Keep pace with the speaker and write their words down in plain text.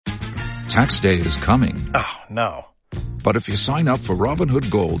Tax day is coming. Oh, no. But if you sign up for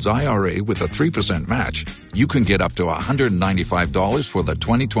Robinhood Gold's IRA with a 3% match, you can get up to $195 for the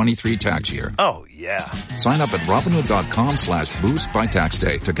 2023 tax year. Oh, yeah. Sign up at Robinhood.com/boost by tax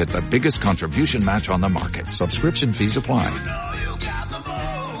day to get the biggest contribution match on the market. Subscription fees apply.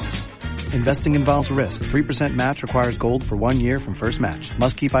 Investing involves risk. 3% match requires gold for 1 year from first match.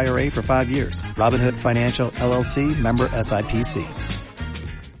 Must keep IRA for 5 years. Robinhood Financial, LLC, member SIPC.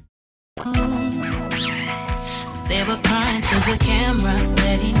 They were crying to the camera,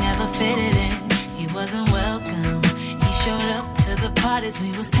 said he never fitted in. He wasn't welcome. He showed up to the parties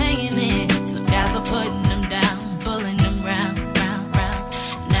we was hanging in. Some guys were putting him down, pulling him round, round, round.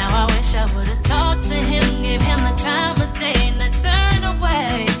 Now I wish I would've talked to him, gave him the time of day, and I turned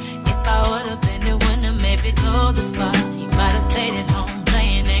away. If I would've been the one to maybe go the spot, he might have stayed at home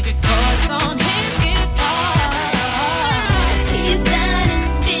playing angry chords on his guitar. He's not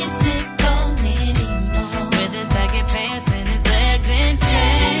invisible anymore, with his baggy pants and his legs in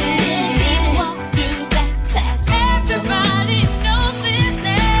chains. He walks through that classroom. Everybody knows his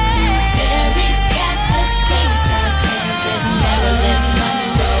name. Gary's got the same size hands as Marilyn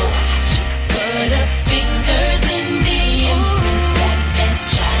Monroe. She put her fingers in the imprints that Ben's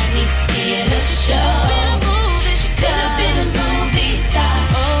shiny steal a show. She could have been a movie star,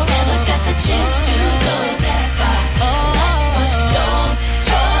 never got the chance to go that far. Life was stone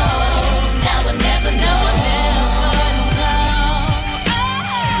cold, now we'll never know, we'll never know.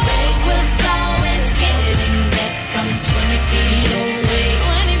 Ray was always getting back from 20 feet away.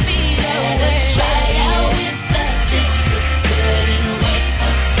 20 feet away. Try out with the Sixers, couldn't wait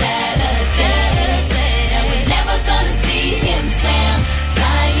for Saturday. Now we're never gonna see him slam,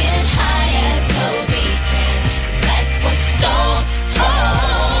 flying high as Kobe can. His life was stone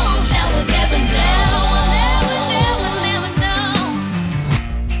cold, now we'll never know. Never know.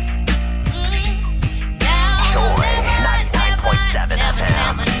 Joy 99.7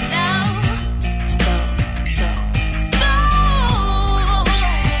 FM.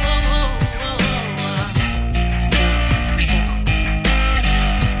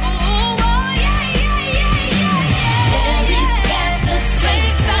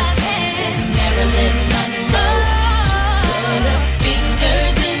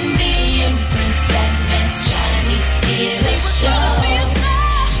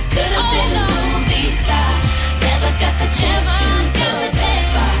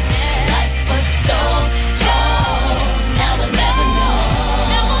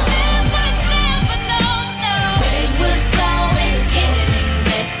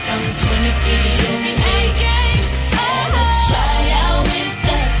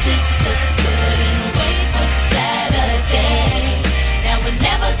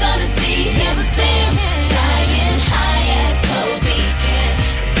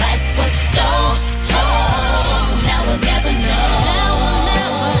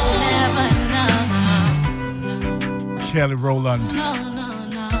 Kelly Rowland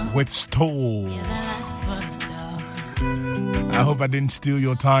with Stole. I hope I didn't steal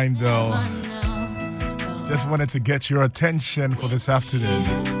your time though. Just wanted to get your attention for this afternoon.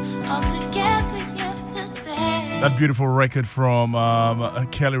 That beautiful record from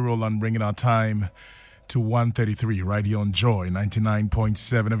Kelly Rowland, bringing our time to 1:33 right here on Joy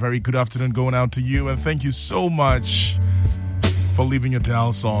 99.7. A very good afternoon going out to you, and thank you so much for leaving your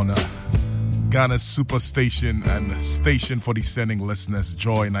dials on Ghana's superstation and station for descending listeners,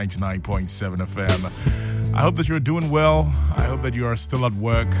 Joy 99.7 FM. I hope that you're doing well. I hope that you are still at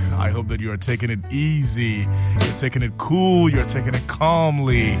work. I hope that you are taking it easy. You're taking it cool. You're taking it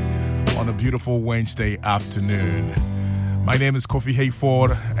calmly on a beautiful Wednesday afternoon. My name is Kofi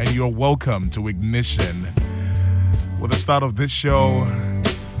Hayford, and you're welcome to Ignition. With the start of this show,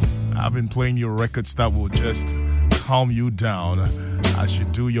 I've been playing your records that will just calm you down as you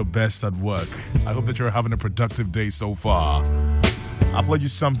do your best at work. I hope that you're having a productive day so far. I played you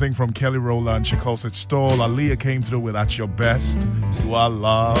something from Kelly Rowland. She calls it Stole. Aaliyah came through with At Your Best. You Are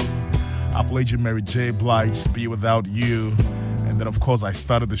Love. I played you Mary J. Blige's Be Without You. And then, of course, I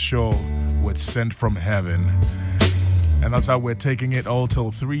started the show with Sent From Heaven. And that's how we're taking it all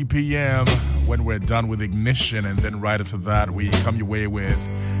till 3 p.m. when we're done with Ignition. And then right after that, we come your way with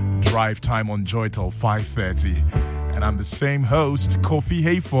Drive Time on Joy till 5:30. And I'm the same host, Kofi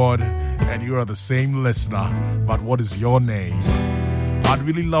Hayford, and you are the same listener. But what is your name? I'd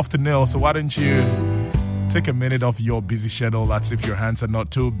really love to know, so why don't you take a minute off your busy schedule? That's if your hands are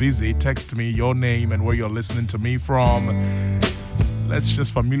not too busy. Text me your name and where you're listening to me from. Let's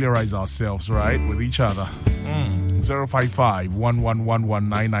just familiarize ourselves, right, with each other.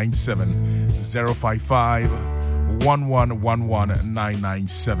 055-1111-997.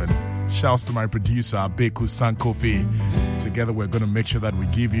 055-1111-997. Shouts to my producer, Beku Sankofi. Together, we're going to make sure that we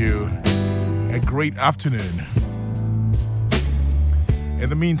give you a great afternoon. In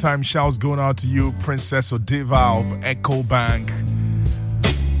the meantime, shouts going out to you, Princess Odiva of Echo Bank,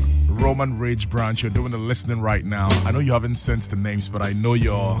 Roman Ridge Branch. You're doing the listening right now. I know you haven't sent the names, but I know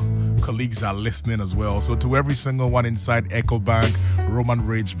your colleagues are listening as well. So to every single one inside Echo Bank, Roman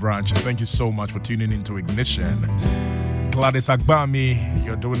Ridge Branch, thank you so much for tuning into Ignition. Gladys Agbami,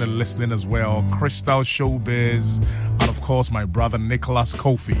 you're doing the listening as well. Crystal Showbiz, and of course my brother Nicholas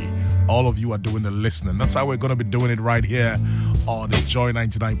Kofi. All of you are doing the listening. That's how we're going to be doing it right here on the Joy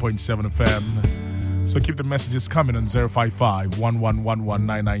 99.7 FM. So keep the messages coming on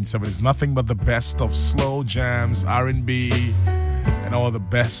 055-1111997. It's nothing but the best of slow jams, R&B, and all the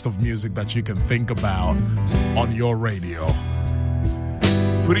best of music that you can think about on your radio.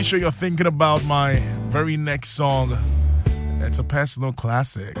 Pretty sure you're thinking about my very next song. It's a personal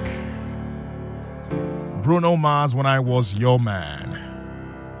classic. Bruno Mars, When I Was Your Man.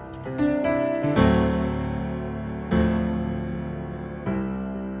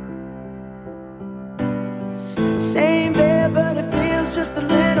 Same bed, but it feels just a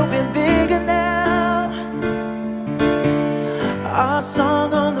little bit bigger now. Our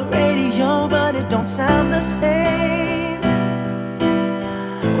song on the radio, but it don't sound the same.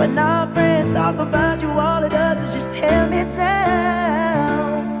 When our friends talk about you, all it does is just tear me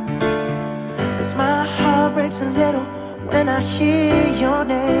down. 'Cause my heart breaks a little when I hear your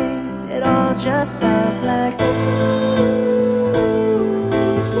name. It all just sounds like ooh.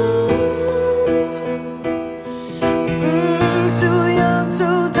 Too young,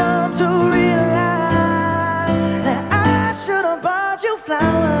 too dumb to realize that I should have bought you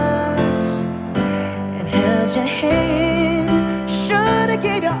flowers and held your hand. Should have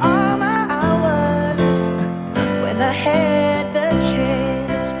gave you all my hours when I had the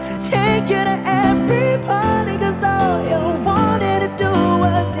chance. Take you to every party, 'cause all you wanted to do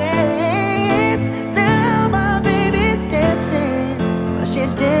was dance. Now my baby's dancing, but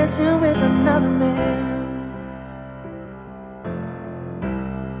she's dancing with another man.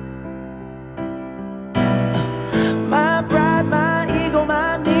 My pride, my ego,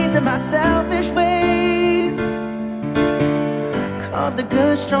 my needs, and my selfish ways caused a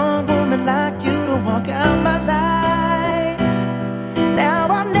good, strong woman like you to walk out my life. Now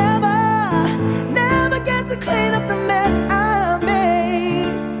I'll never get to clean up the mess I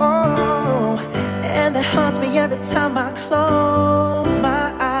made. Oh, and that haunts me every time I close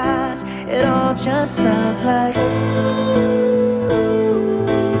my eyes. It all just sounds like ooh.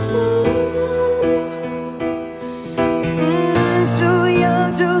 Too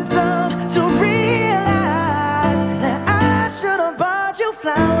young, too dumb to realize that I should have bought you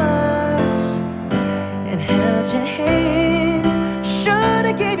flowers and held your hand. Should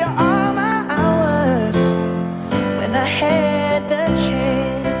have gave you all my hours when I had the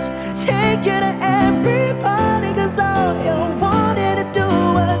chance. Take you to every party, 'cause all you wanted to do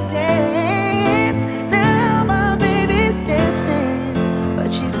was dance. Now my baby's dancing, but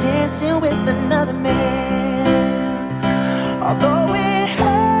she's dancing with another man. Although it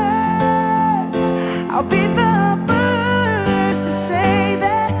hurts, I'll be the first to say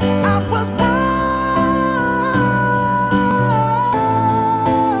that I was wrong.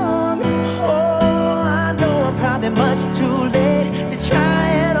 Oh, I know I'm probably much too late to try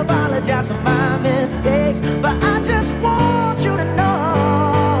and apologize for my mistakes, but I just want you to know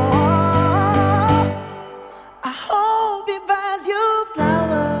I hope he buys you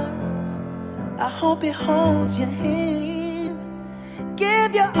flowers. I hope he holds your hand,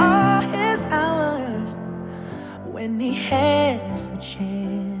 give you all his hours when he has the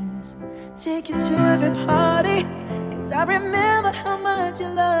chance. Take you to every party, 'cause I remember how much you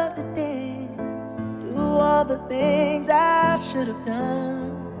loved to dance. Do all the things I should have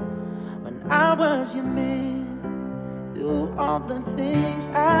done when I was your man. Do all the things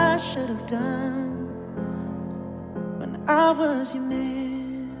I should have done when I was your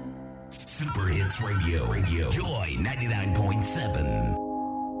man. Super Hits Radio. Joy 99.7.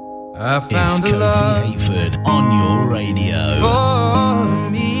 I found it's a love Kofi Hayford on your radio. for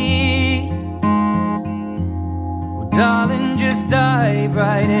me. Well, darling, just dive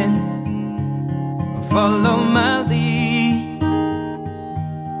right in and follow my lead.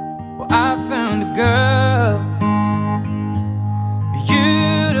 Well, I found a girl,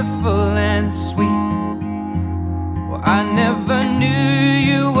 beautiful and sweet. Well, I never knew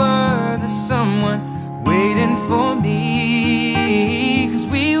you were the someone waiting for me. 'Cause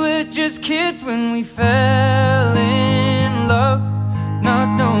we were just kids when we fell in love, not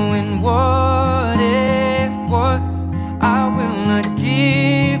knowing what it was. I will not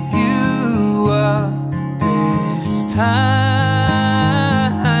give you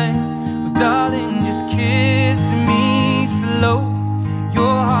time. Well, darling, just kiss me slow.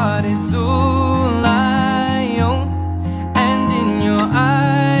 Your heart is all I own, and in your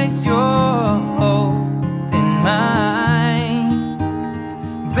eyes you're holding mine.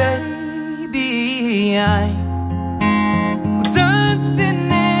 Baby, I'm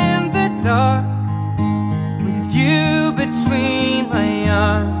dancing in the dark with you between my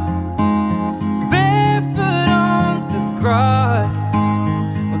arms, barefoot on the grass.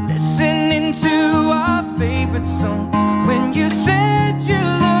 We're listening to our favorite song. When you said you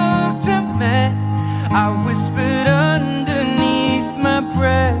looked a mess, I whispered underneath my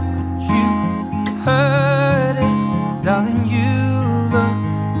breath, but you heard it. Darling, you look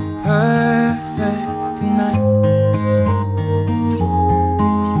perfect tonight.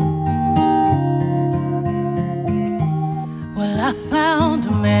 Well, I found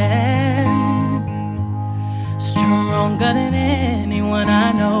a man stronger than anyone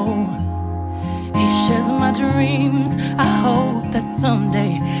I know. He shares my dreams. I hope that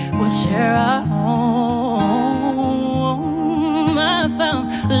someday we'll share our home. I found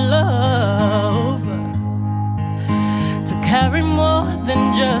love to carry more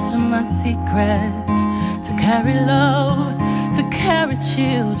than just my secrets, to carry love, to carry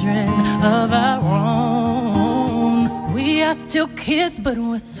children of our own. We are still kids, but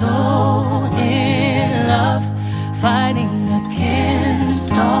we're so in love, fighting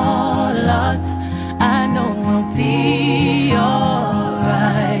against all odds. I know we'll be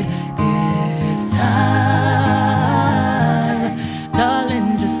alright this time.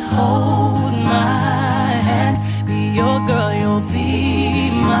 Darling, just hold my hand. Be your girl, you'll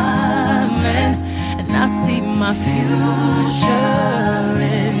be my man. And I see my future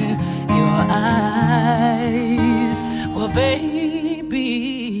in your eyes. Well,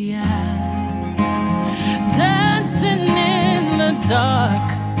 baby, I'm dancing in the dark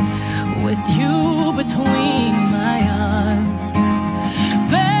with you between my arms,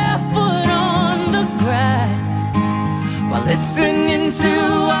 barefoot on the grass, while listening to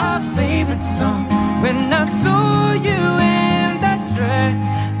our favorite song. When I saw you in that dress,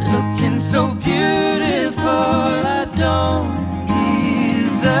 looking so beautiful, I don't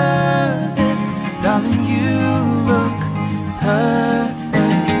deserve this. Darling, you look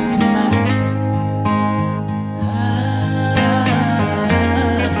perfect tonight.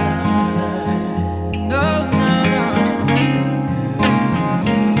 No, no, no.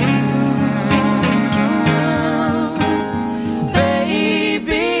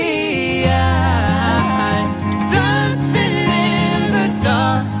 Baby, I'm dancing in the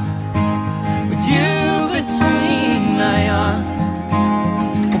dark with you between my arms,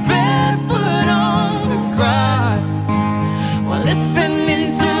 barefoot on the grass, while listening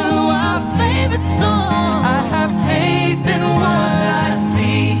to our favorite song. I have faith in what I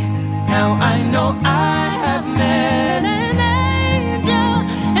see. Now I know I have met an angel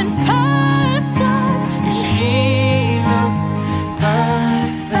in person, and she looks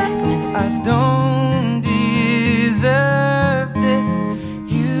perfect. I don't deserve it.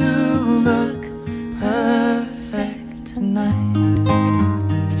 You look perfect tonight.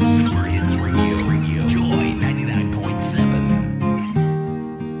 Super Hits Radio, Joy 99.7.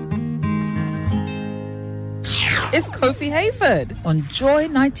 It's Kofi Hayford on Joy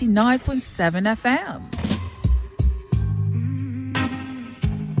 99.7 FM.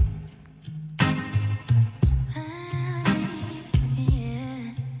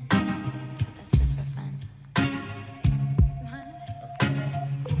 That's just for fun.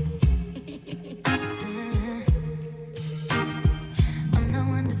 I'm no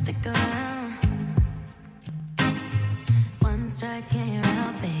one to stick around. One strike and you're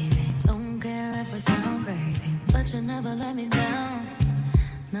out, baby. Don't care if I sound crazy, but you never let me down.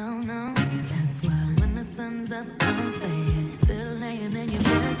 No, no, that's why when the sun's up, I'm staying. Still laying in your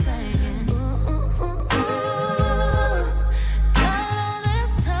bed saying, ooh, ooh, ooh, ooh. Got all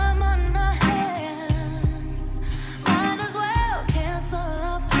this time on our hands. Might as well cancel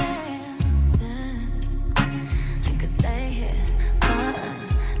our plans. Yeah. I could stay here for a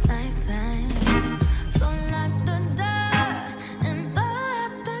lifetime. So lock the door and throw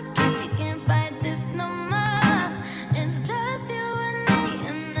out the key. Can't fight this no more. It's just you and me,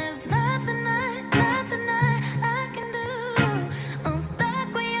 and there's nothing I can do.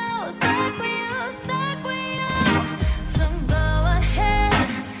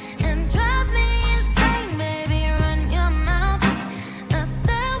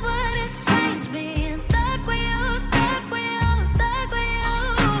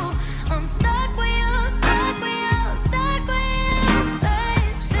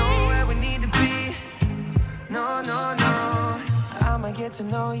 get to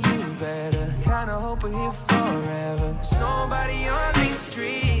know you better. Kinda hope we're here forever. There's nobody on these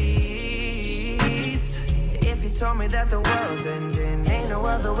streets. If you told me that the world's ending, ain't no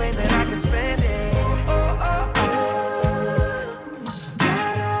other way that I can spend it. Oh, oh, oh, oh.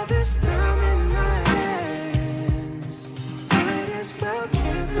 Got all this time in my hands. Might as well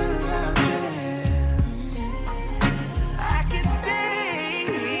cancel our plans. I can stay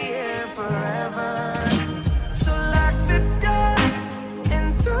here forever. So lock the door and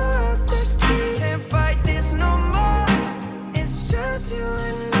throw out the key. Can't fight this no more. It's just you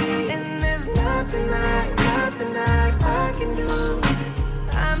and me, and there's nothing I can do.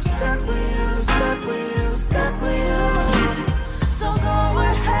 I'm stuck with you, stuck with you, stuck with you. So go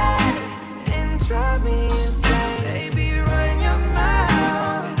ahead and drive me insane. Baby, run your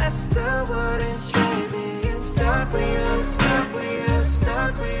mouth. I still wouldn't trade me. Stuck with you, stuck with you,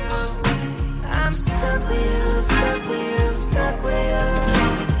 stuck with you. I'm stuck with you, stuck with you, stuck with you.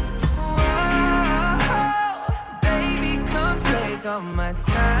 Whoa, baby, come take all my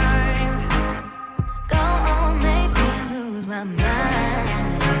time. Go on, make me lose my mind.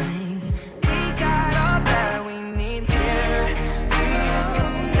 We got all that we need here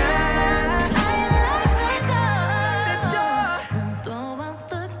tonight. I lock the door. Don't throw out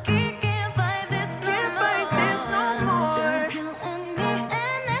the key. Can't fight this no more. It's just you and me,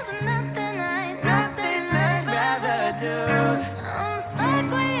 and there's nothing I'd rather do. I'm stuck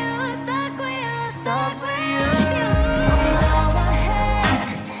with you, stuck with you, stuck with you. So go ahead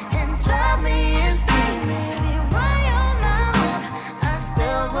and drive me insane, baby. Run your mouth. I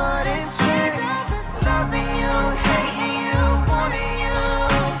still wouldn't change all this loving you, hating you, wanting you.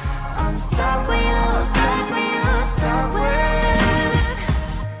 I'm stuck with you, stuck with you, stuck with you.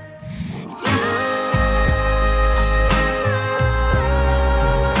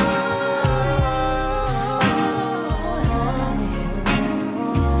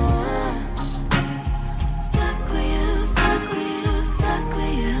 Stuck with you, stuck with you, stuck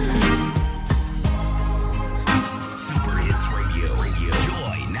with you. Super Hits Radio.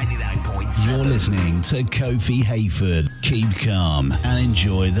 Joy 99.7. You're listening to Kofi Hayford. Keep calm and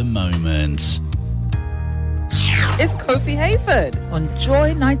enjoy the moment. It's Kofi Hayford on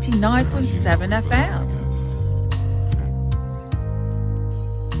Joy 99.7 FM.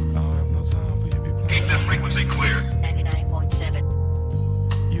 Keep that frequency clear. 99.7.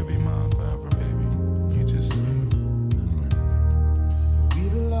 You'll be mine forever, baby. You just We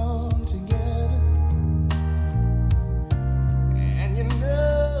belong together, and you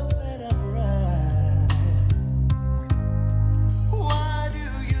know that I'm right. Why do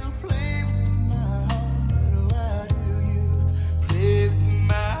you play with my heart? Why do you play with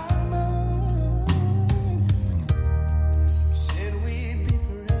my mind?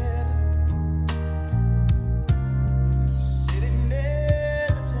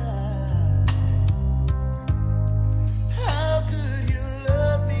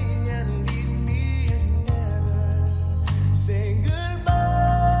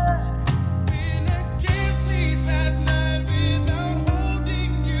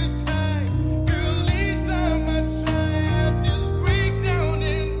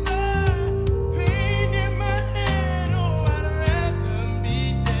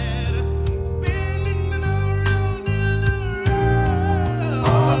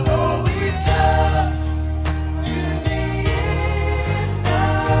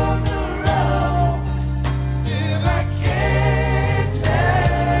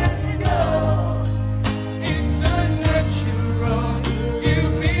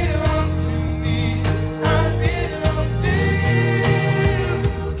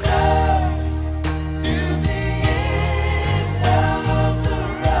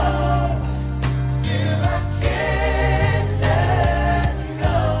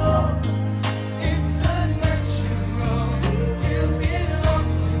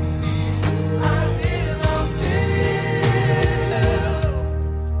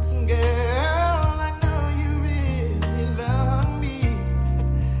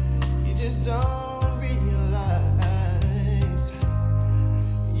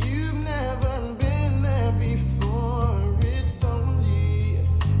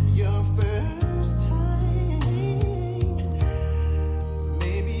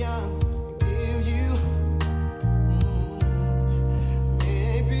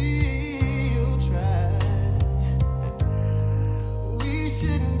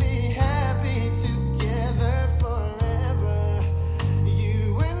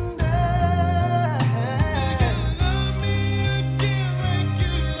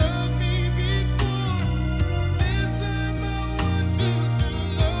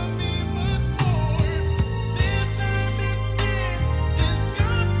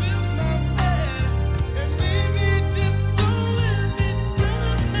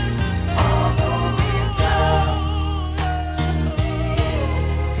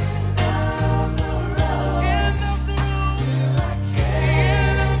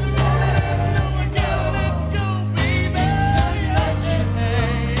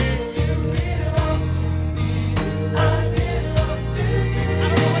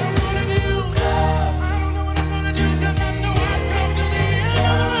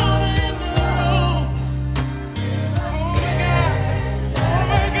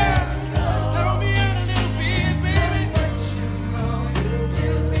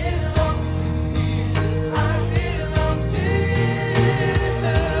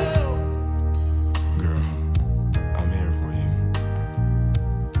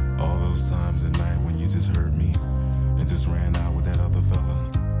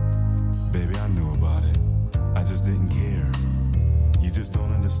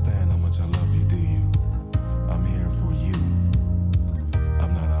 understand how much I love you, do you? I'm here for you.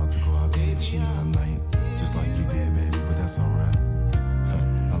 I'm not out to go out there and cheat all night, just like you did, baby, but that's alright.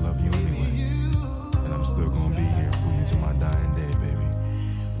 I love you anyway. And I'm still gonna be here for you till my dying day, baby.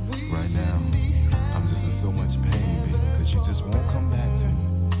 Right now, I'm just in so much pain, baby, cause you just won't come back to me.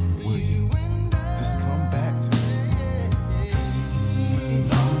 Will you? Just come back to me.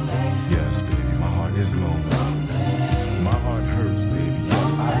 Yes, baby, my heart is lonely. My heart hurts, baby.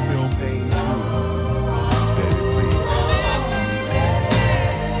 Yes, I feel pain too. Baby, please.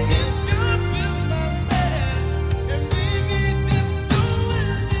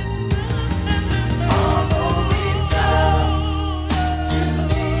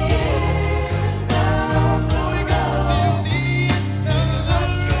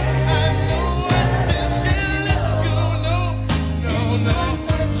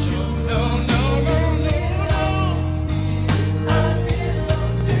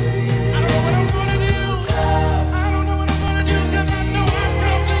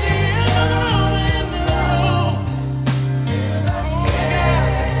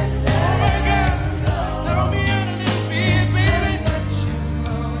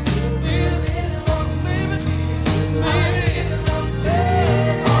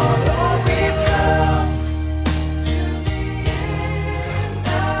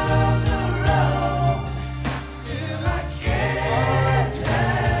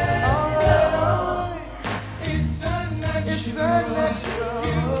 Break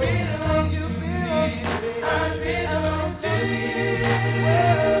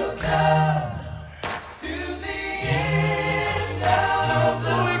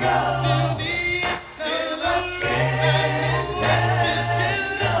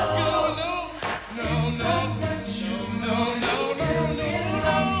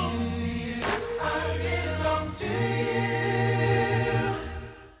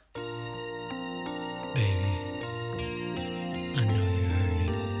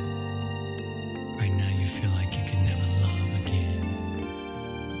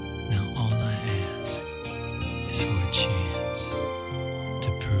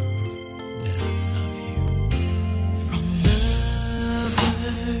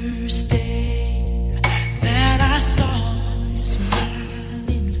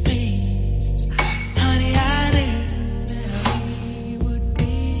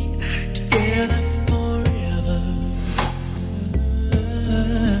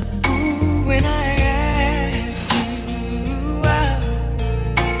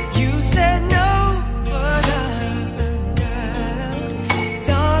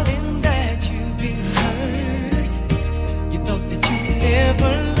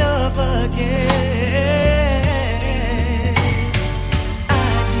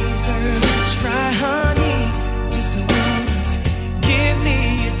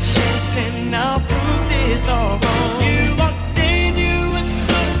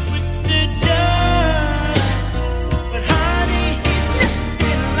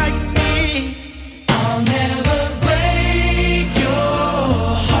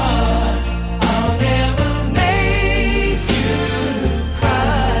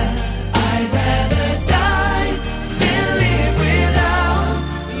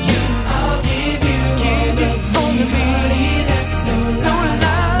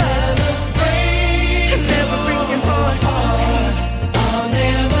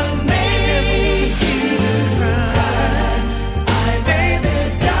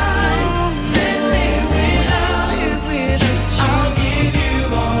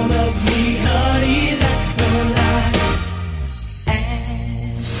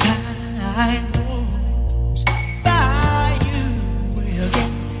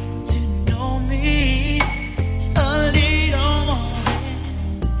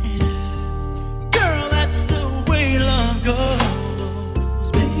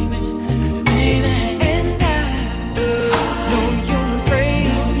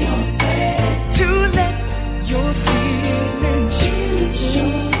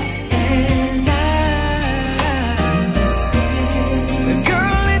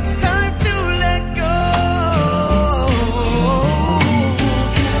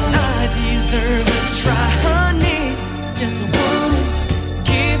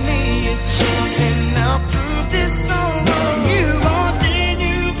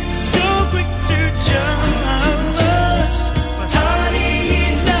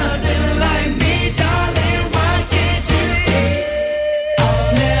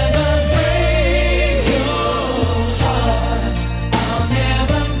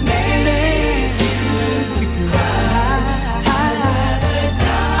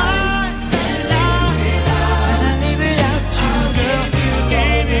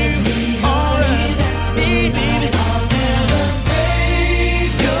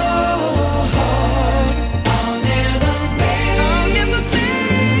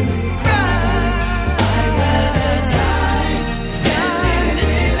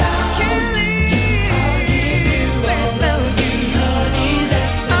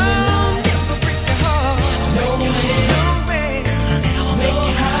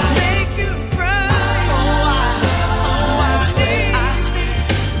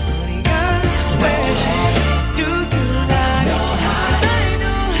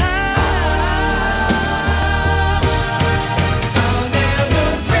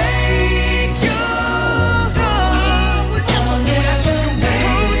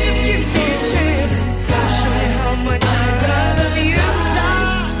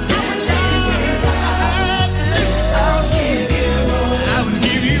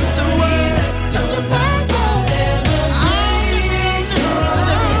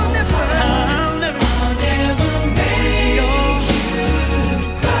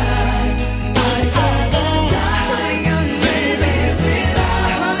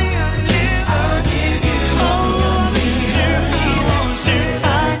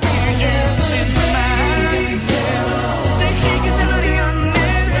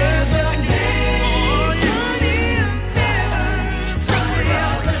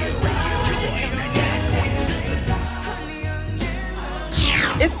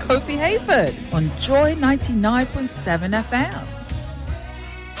Kofi Hayford on Joy 99.7 FM.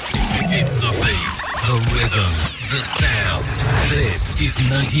 It's the beat, the rhythm, the sound. This is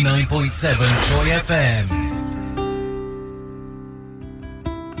 99.7 Joy FM.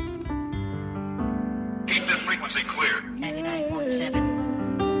 Keep this frequency clear. 99.7.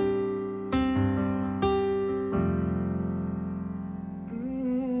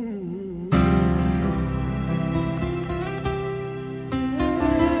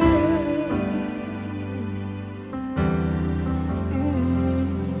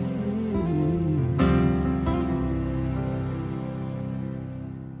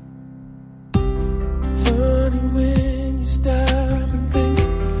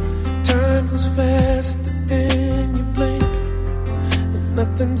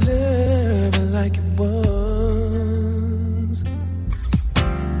 Nothing's ever like it was.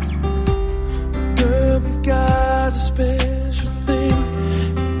 Girl, we've got a special thing.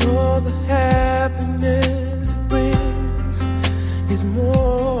 And all the happiness it brings is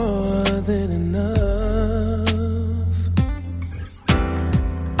more than enough.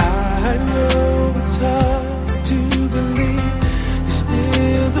 I know it's hard to believe you're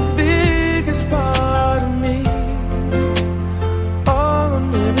still the biggest part of me.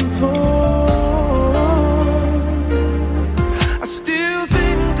 I still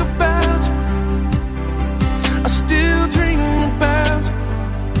think about you. I still dream about you.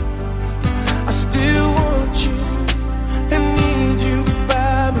 I still want you and need you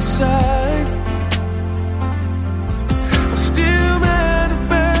by my side. I'm still mad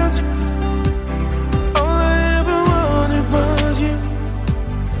about you. All I ever wanted was you.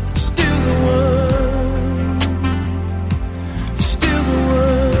 You're still the one. You're still the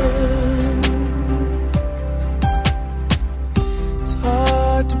one. It's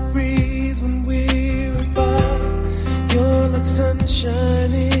hard to breathe when we're apart. You're like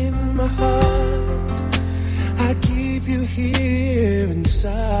sunshine in my heart. I keep you here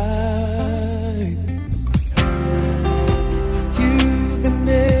inside. You've been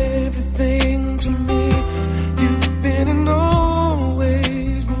everything to me. You've been and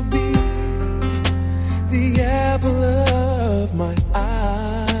always will be the apple of my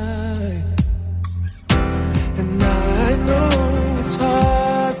eye. And I know it's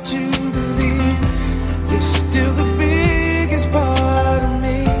hard to believe you're still the biggest part of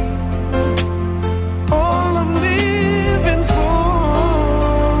me. All I'm living for.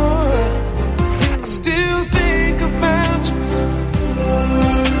 I still think about you.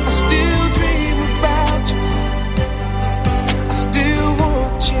 I still dream about you. I still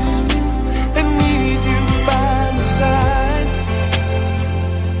want you and need you by my side.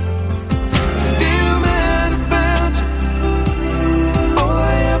 Still mad about you. All I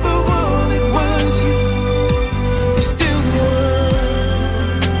ever wanted was you. You're still the one.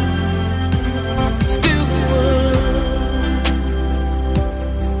 Still the one.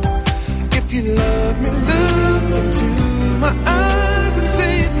 If you love me, look into my eyes and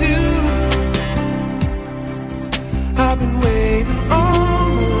say you do. I've been waiting all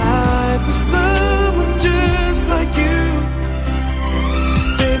my life for someone just like you.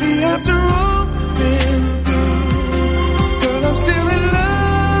 Baby, after all we've been through, girl, I'm still in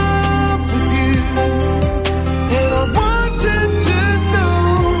love with you. And I want you to know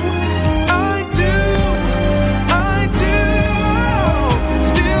I do.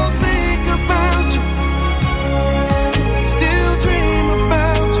 Still think about you. Still dream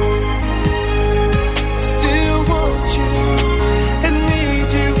about you. Still want you and need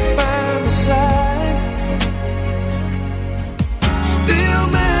you by my side. Still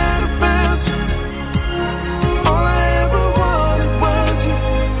mad about you. All I ever wanted was you.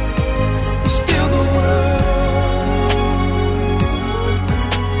 You're still the one.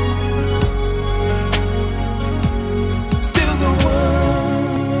 Still the one.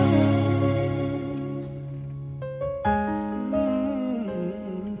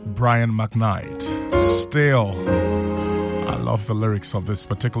 Brian McKnight. Still, I love the lyrics of this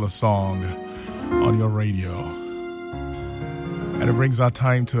particular song on your radio. And it brings our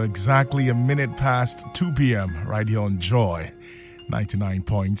time to exactly a minute past 2 p.m. right here on Joy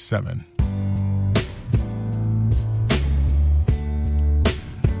 99.7.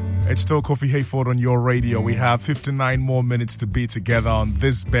 It's still Kofi Hayford on your radio. We have 59 more minutes to be together on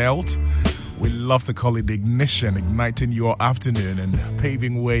this belt. We love to call it ignition, igniting your afternoon and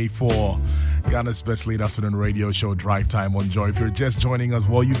paving way for Ghana's best late afternoon radio show, Drive Time on Joy. If you're just joining us,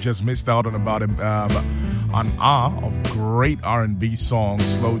 well, you've just missed out on about an hour of great R&B songs,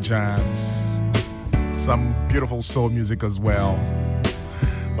 slow jams, some beautiful soul music as well.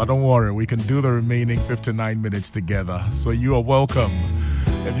 But don't worry, we can do the remaining 59 minutes together. So you are welcome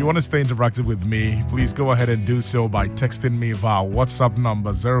If you want to stay interactive with me, please go ahead and do so by texting me via WhatsApp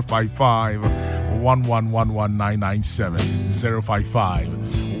number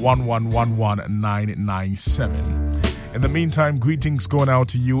 055-1111997. 055-1111997. In the meantime, greetings going out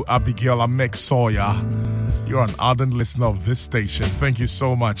to you, Abigail Amek Sawyer. You're an ardent listener of this station. Thank you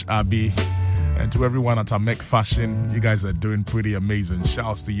so much, Abby. And to everyone at Amek Fashion, you guys are doing pretty amazing.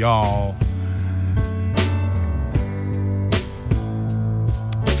 Shouts to y'all.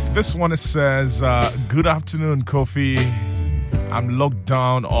 This one says, good afternoon, Kofi. I'm locked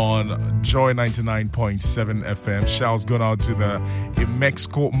down on Joy 99.7 FM. Shouts going out to the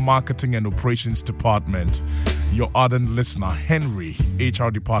Mexico Marketing and Operations Department. Your ardent listener, Henry, HR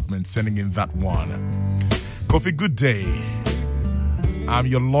Department, sending in that one. Kofi, good day. I'm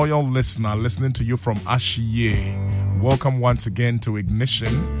your loyal listener, listening to you from Ashiye. Welcome once again to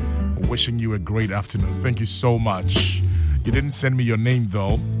Ignition. Wishing you a great afternoon. Thank you so much. You didn't send me your name,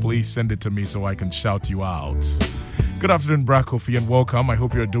 though. Please send it to me so I can shout you out. Good afternoon, Kofi, and welcome. I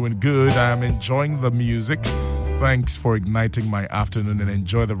hope you're doing good. I am enjoying the music. Thanks for igniting my afternoon, and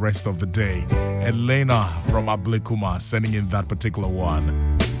enjoy the rest of the day. Elena from Ablekuma sending in that particular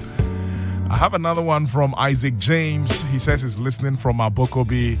one. I have another one from Isaac James. He says he's listening from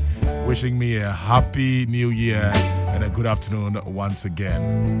Abokobi, wishing me a happy new year and a good afternoon once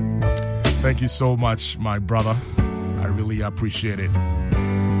again. Thank you so much, my brother. I really appreciate it.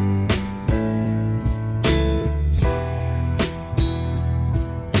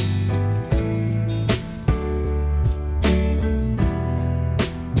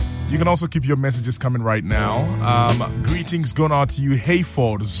 You can also keep your messages coming right now. Greetings going out to you,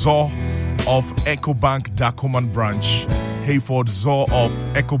 Hayford Zo of EcoBank Dacoman Branch. Hayford Zo of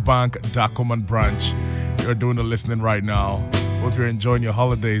EcoBank Dacoman Branch. You're doing the listening right now. Hope you're enjoying your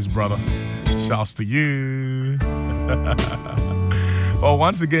holidays, brother. Shouts to you. Well,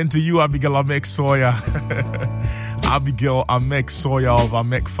 once again to you, Abigail Amek Sawyer. Abigail Amek Sawyer of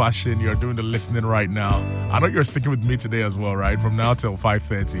Amek Fashion. You're doing the listening right now. I know you're sticking with me today as well, right? From now till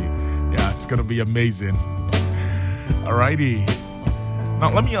 5:30. Yeah, it's going to be amazing. Alrighty.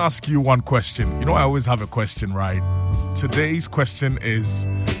 Now, let me ask you one question. You know, I always have a question, right? Today's question is,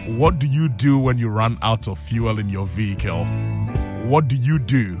 what do you do when you run out of fuel in your vehicle? What do you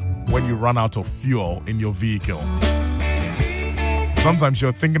do when you run out of fuel in your vehicle? Sometimes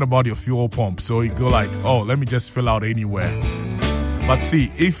you're thinking about your fuel pump, so you go like, oh, let me just fill out anywhere. But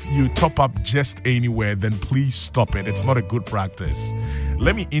see, if you top up just anywhere, then please stop it. It's not a good practice.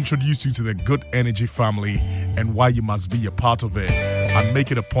 Let me introduce you to the Good Energy family and why you must be a part of it, and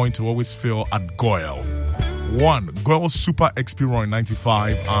make it a point to always fill at Goyle. 1. Goyle Super XP Roy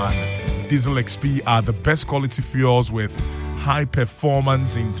 95 and Diesel XP are the best quality fuels with high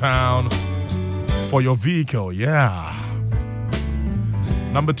performance in town for your vehicle. Yeah.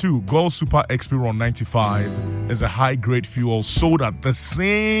 Number 2, Gold Super XP Ron 95 is a high-grade fuel sold at the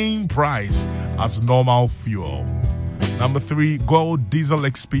same price as normal fuel. Number 3, Gold Diesel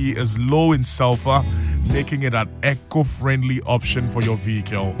XP is low in sulfur, making it an eco-friendly option for your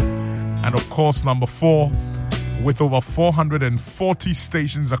vehicle. And of course, number 4, with over 440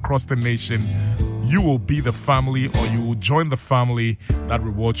 stations across the nation, you will be the family, or you will join the family that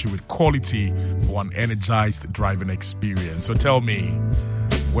rewards you with quality for an energized driving experience. So tell me,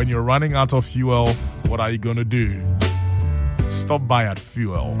 when you're running out of fuel, what are you going to do? Stop by at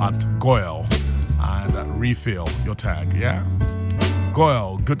Goyle and refill your tank, yeah?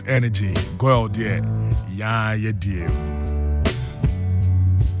 Goyle, good energy. Goyle, dear. Yeah, you dear.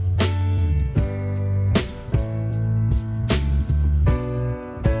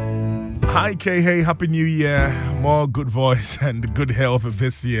 Hi, K. Hey, Happy New Year. More good voice and good health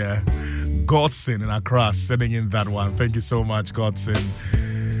this year. Godson in Accra, sending in that one. Thank you so much, Godson.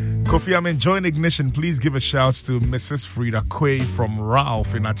 Kofi, I'm enjoying Ignition. Please give a shout to Mrs. Frida Quay from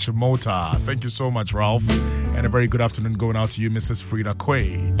Ralph in Achimota. Thank you so much, Ralph. And a very good afternoon going out to you, Mrs. Frida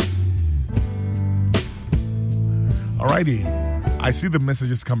Quay. Alrighty. I see the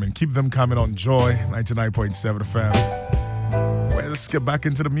messages coming. Keep them coming on Joy 99.7 FM. Well, let's get back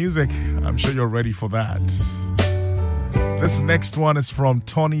into the music. I'm sure you're ready for that. This next one is from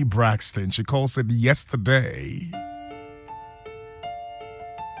Tony Braxton. She calls it Yesterday.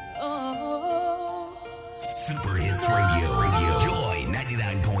 Super Hits Radio. Joy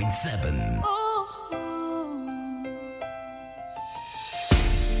 99.7.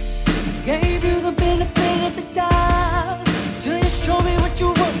 Gave you the benefit of the doubt till you show me what you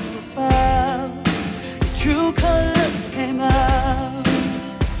were about. Your true colors came out.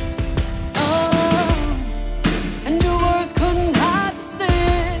 Oh, and your words couldn't hide the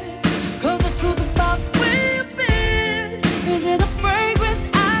sin. 'Cause the truth about where you've been is in a fragrance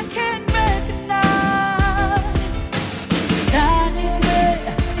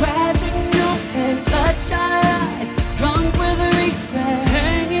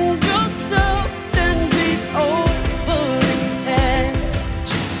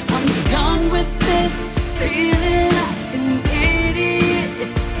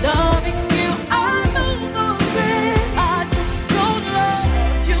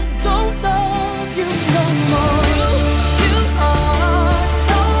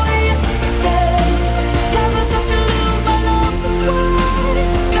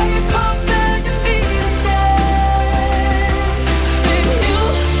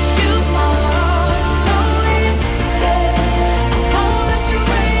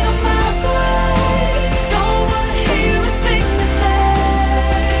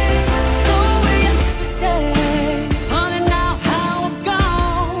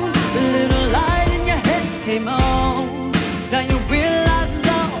came on. Now you realize it's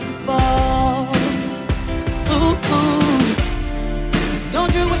all before. Ooh, ooh.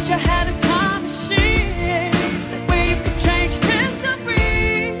 Don't you wish you had a time machine where you could change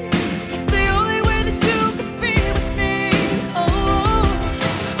history? It's the only way that you could be with me. Oh,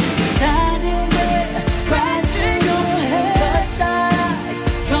 standing there, scratching your head,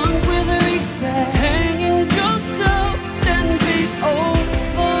 drunk with regret, hanging yourself 10 feet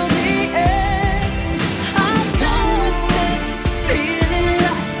over the edge. I'm done with this, feeling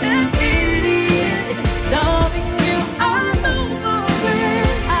like an idiot, loving you. I'm over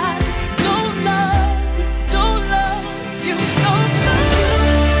it. I just don't love you, don't love you no more.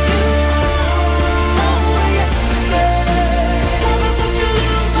 So yesterday, never would you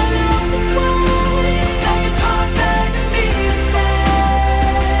lose my love this way. Now you come back to me and say,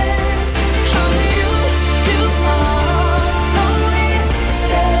 how you are. So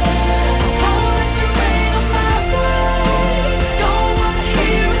yesterday, I won't let you rain on my parade. Don't wanna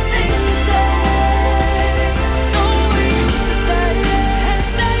hear a thing you say. So yesterday, and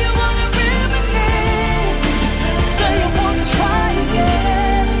now you wanna reminisce. Say you wanna try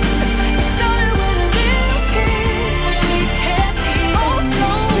again. Started with a little kid, we can't even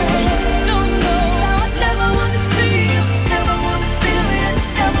no, no, no. I never wanna see you, never wanna feel it,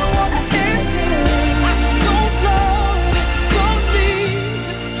 never wanna hear it. I don't love, don't need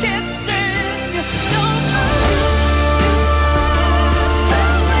you, can't stand you, no more.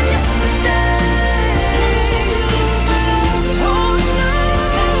 So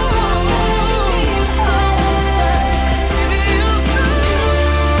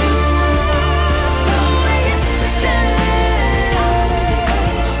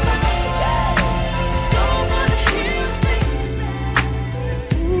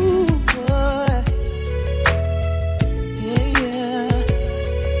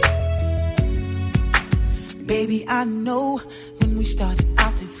baby, I know when we started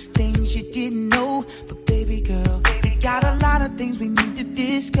out there was things you didn't know. But baby girl, we got a lot of things we need to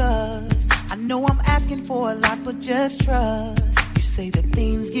discuss. I know I'm asking for a lot, but just trust. You say that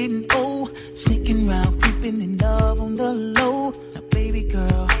things getting old, sneaking around, creeping in love on the low. Now baby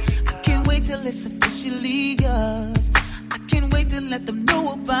girl, I can't wait till it's officially yours. I can't wait to let them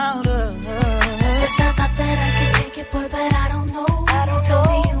know about us. First I thought that I could take it, boy, but I don't know. You told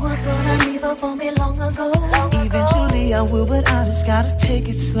me you were gonna leave her for me long ago. Eventually I will, but I just gotta take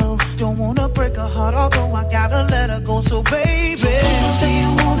it slow. Don't wanna break her heart, although I gotta let her go. So baby, so please don't say you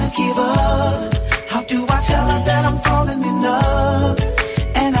wanna give up. How do I tell her that I'm falling in love?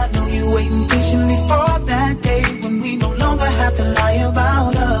 And I know you waiting patiently for that day when we no longer have to lie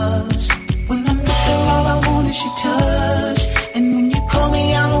about us. When I'm with her, all I want is your touch. And when you call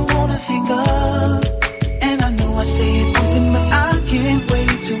me, I don't wanna hang up. And I know I say it often, but I can't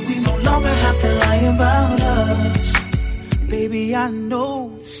wait till we no longer have to lie about us. Baby, I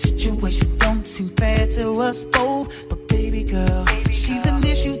know the situation don't seem fair to us both. But baby girl, she's an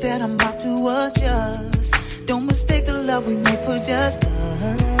issue that I'm about to adjust. Don't mistake the love we made for just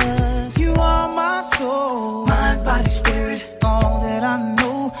us. You are my soul, mind, body, spirit, all that I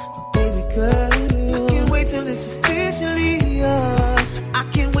know. But baby girl, I can't wait till it's officially yours. I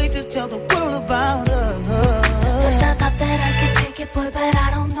can't wait to tell the world about us. First I thought that I could take it, boy, but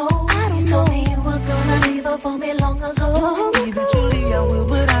I don't know. You told me you were gonna leave her for me long ago. Eventually I will,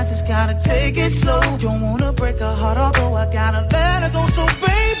 but I just gotta take it slow. Don't wanna break her heart, although I gotta let her go. So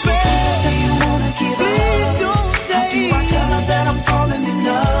baby, so please don't say you wanna give up. Please don't say. How do I tell her that I'm falling in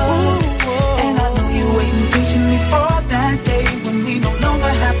love? Ooh, and I know you're waiting patiently for that day when we no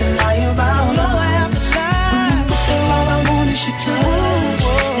longer have to lie about us. When I'm with her, all I want is your touch.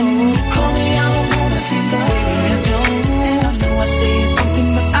 And when you call me, I don't wanna hang up. Baby, I don't. And I know I say it often,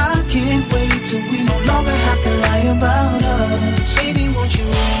 but I can't wait till we no longer have to lie about us. Baby, won't you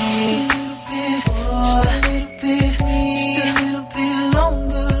wait just a little bit, just a little bit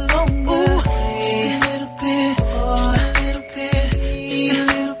longer, longer. Just a little bit, just a little bit,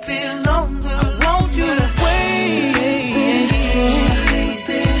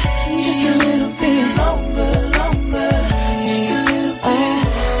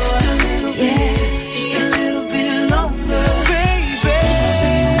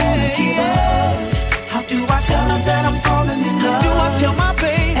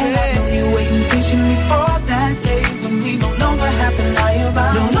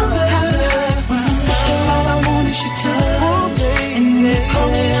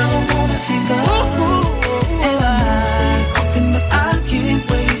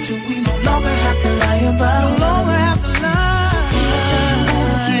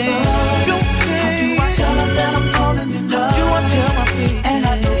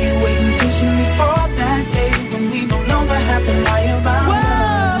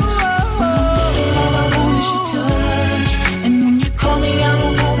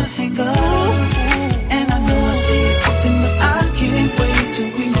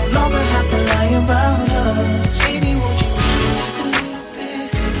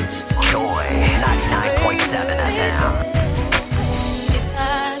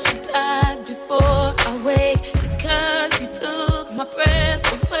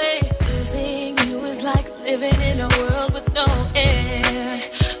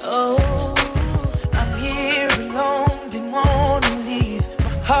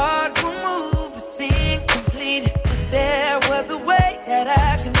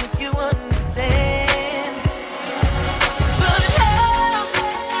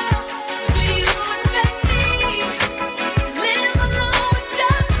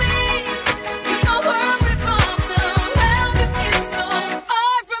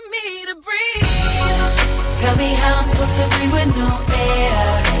 to breathe with no air.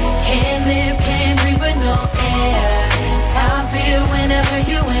 Can't live, can't breathe with no air. It's how I feel whenever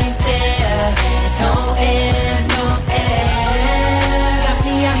you ain't there. It's no air, no air. Got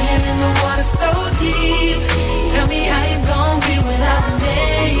me out here in the water so deep. Tell me how you gon' be without me.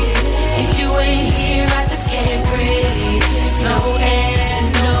 If you ain't here, I just can't breathe. It's no air,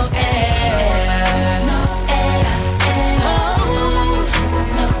 no air. No air, oh,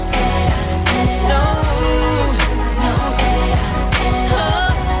 no air, no, no air, oh,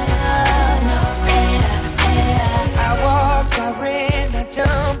 no air. I walked, I ran, I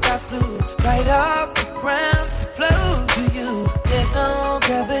jumped, I flew right off the ground to flow to you. There's no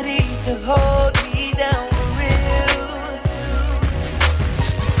gravity to hold me down for real.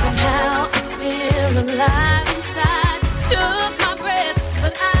 But somehow I'm still alive inside. Took my breath,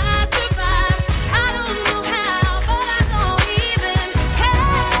 but I survived. I don't know how, but I don't even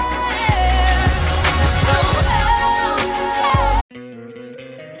care.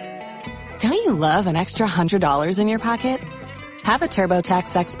 So, Don't you love an extra $100 in your pocket? Have a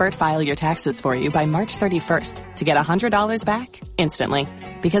TurboTax expert file your taxes for you by March 31st to get $100 back instantly.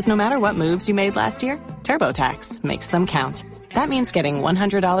 Because no matter what moves you made last year, TurboTax makes them count. That means getting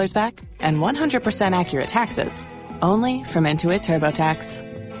 $100 back and 100% accurate taxes. Only from Intuit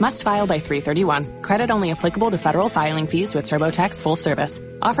TurboTax. Must file by 3/31. Credit only applicable to federal filing fees with TurboTax full service.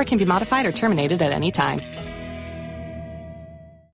 Offer can be modified or terminated at any time.